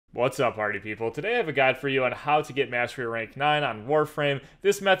What's up, party people? Today I have a guide for you on how to get Mastery Rank 9 on Warframe.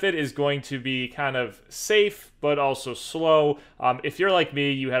 This method is going to be kind of safe, but also slow. If you're like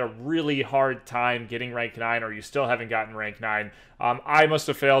me, you had a really hard time getting rank 9, or you still haven't gotten rank 9. I must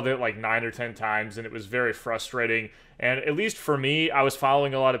have failed it like 9 or 10 times, and it was very frustrating. And at least for me, I was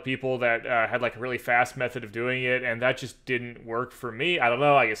following a lot of people that had like a really fast method of doing it, and that just didn't work for me. I don't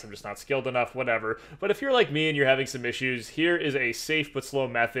know, I guess I'm just not skilled enough, whatever. But if you're like me and you're having some issues, here is a safe but slow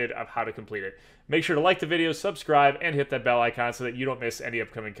method of how to complete it. Make sure to like the video, subscribe, and hit that bell icon so that you don't miss any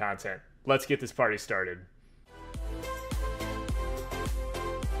upcoming content. Let's get this party started.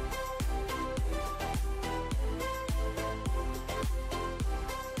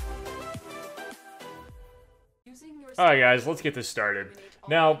 Alright guys, let's get this started.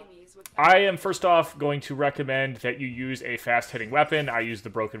 Now, I am first off going to recommend that you use a fast-hitting weapon. I use the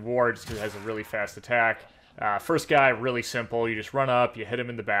Broken War just because it has a really fast attack. First guy, really simple. You just run up, you hit him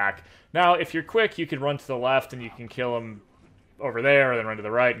in the back. Now, if you're quick, you can run to the left and you can kill him over there, or then run to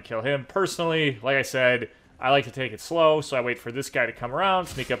the right and kill him. Personally, like I said, I like to take it slow, so I wait for this guy to come around,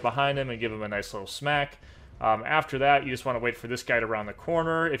 sneak up behind him, and give him a nice little smack. After that, you just want to wait for this guy to round the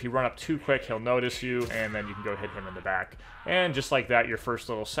corner. If you run up too quick, he'll notice you, and then you can go hit him in the back. And just like that, your first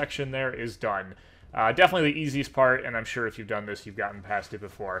little section there is done. Definitely the easiest part, and I'm sure if you've done this, you've gotten past it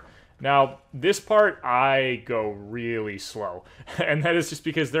before. Now, this part, I go really slow. And that is just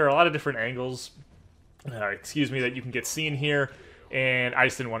because there are a lot of different angles, that you can get seen here, and I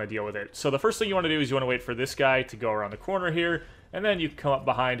just didn't want to deal with it. So the first thing you want to do is you want to wait for this guy to go around the corner here, and then you come up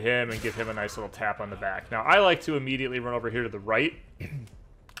behind him and give him a nice little tap on the back. Now, I like to immediately run over here to the right,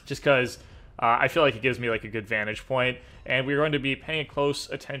 just because I feel like it gives me like a good vantage point, and we're going to be paying close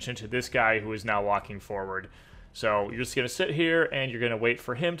attention to this guy who is now walking forward. So you're just going to sit here, and you're going to wait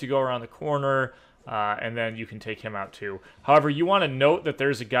for him to go around the corner, and then you can take him out too. However, you want to note that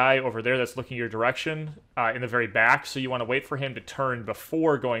there's a guy over there that's looking your direction in the very back, so you want to wait for him to turn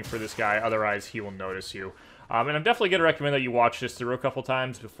before going for this guy, otherwise he will notice you. And I'm definitely going to recommend that you watch this through a couple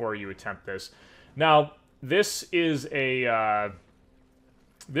times before you attempt this. Now, this is a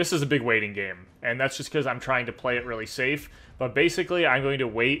big waiting game, and that's just because I'm trying to play it really safe. But basically, I'm going to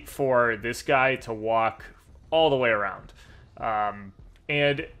wait for this guy to walk all the way around.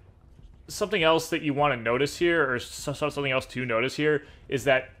 And something else that you want to notice here, or something else to notice here, is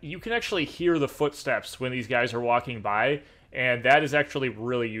that you can actually hear the footsteps when these guys are walking by. And that is actually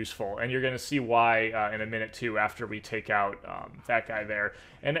really useful, and you're going to see why in a minute, too, after we take out that guy there.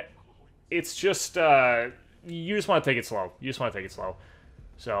 And it's just, you just want to take it slow. You just want to take it slow.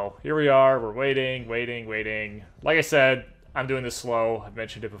 So here we are. We're waiting. Like I said, I'm doing this slow. I've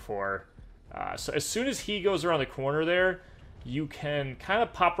mentioned it before. So as soon as he goes around the corner there, you can kind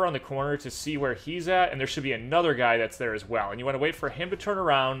of pop around the corner to see where he's at, and there should be another guy that's there as well. And you want to wait for him to turn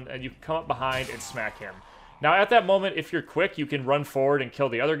around, and you can come up behind and smack him. Now, at that moment, if you're quick, you can run forward and kill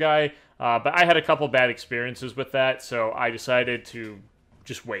the other guy, but I had a couple bad experiences with that, so I decided to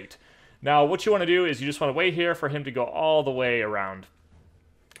just wait. Now, what you want to do is you just want to wait here for him to go all the way around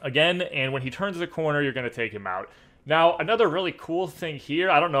again, and when he turns the corner, you're going to take him out. Now, another really cool thing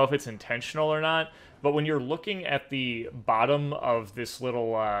here, I don't know if it's intentional or not, but when you're looking at the bottom of this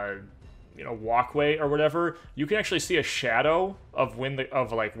little walkway or whatever, you can actually see a shadow of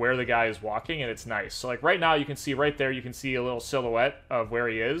like where the guy is walking, and it's nice. So like right now, you can see right there, you can see a little silhouette of where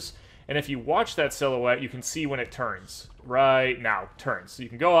he is, and if you watch that silhouette, you can see when it turns. Right now, turns. So you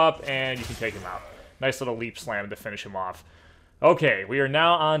can go up and you can take him out. Nice little leap slam to finish him off. Okay, we are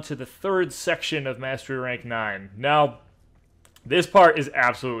now on to the third section of Mastery Rank 9. Now, this part is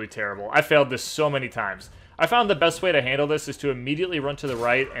absolutely terrible. I failed this so many times. I found the best way to handle this is to immediately run to the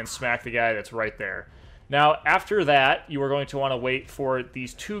right and smack the guy that's right there. Now, after that, you are going to want to wait for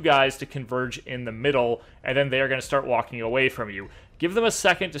these two guys to converge in the middle, and then they are going to start walking away from you. Give them a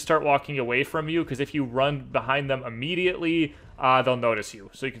second to start walking away from you, because if you run behind them immediately, they'll notice you.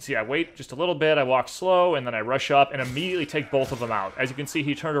 So you can see I wait just a little bit, I walk slow, and then I rush up and immediately take both of them out. As you can see,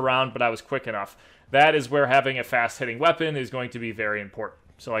 he turned around, but I was quick enough. That is where having a fast-hitting weapon is going to be very important.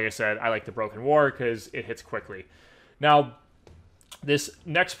 So like I said, I like the Broken War because it hits quickly. Now, this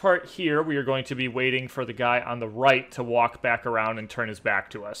next part here, we are going to be waiting for the guy on the right to walk back around and turn his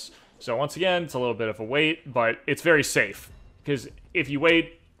back to us. So once again, it's a little bit of a wait, but it's very safe. Because if you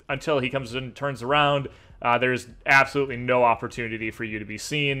wait until he comes and turns around, there's absolutely no opportunity for you to be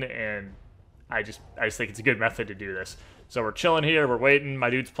seen, and I just think it's a good method to do this. So we're chilling here, we're waiting. My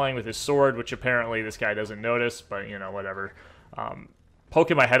dude's playing with his sword, which apparently this guy doesn't notice, but, you know, whatever.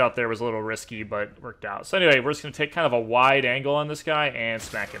 Poking my head out there was a little risky, but worked out. So anyway, we're just going to take kind of a wide angle on this guy and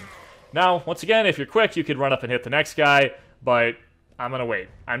smack him. Now, once again, if you're quick, you could run up and hit the next guy, but I'm going to wait.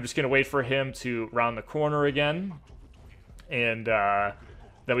 I'm just going to wait for him to round the corner again, and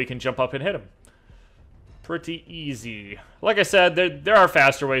then we can jump up and hit him. Pretty easy. Like I said, there are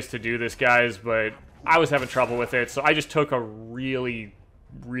faster ways to do this, guys, but I was having trouble with it, so I just took a really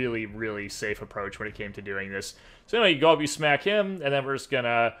safe approach when it came to doing this. So anyway, you go up, you smack him, and then we're just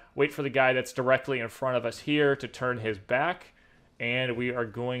gonna wait for the guy that's directly in front of us here to turn his back, and we are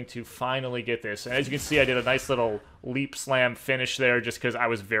going to finally get this. And as you can see, I did a nice little leap slam finish there just because I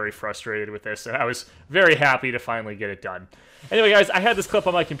was very frustrated with this, and I was very happy to finally get it done. Anyway, guys, I had this clip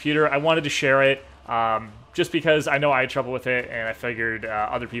on my computer. I wanted to share it just because I know I had trouble with it, and I figured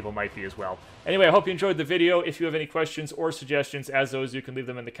other people might be as well. Anyway, I hope you enjoyed the video. If you have any questions or suggestions, as always, you can leave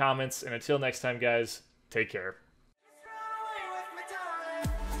them in the comments. And until next time, guys, take care.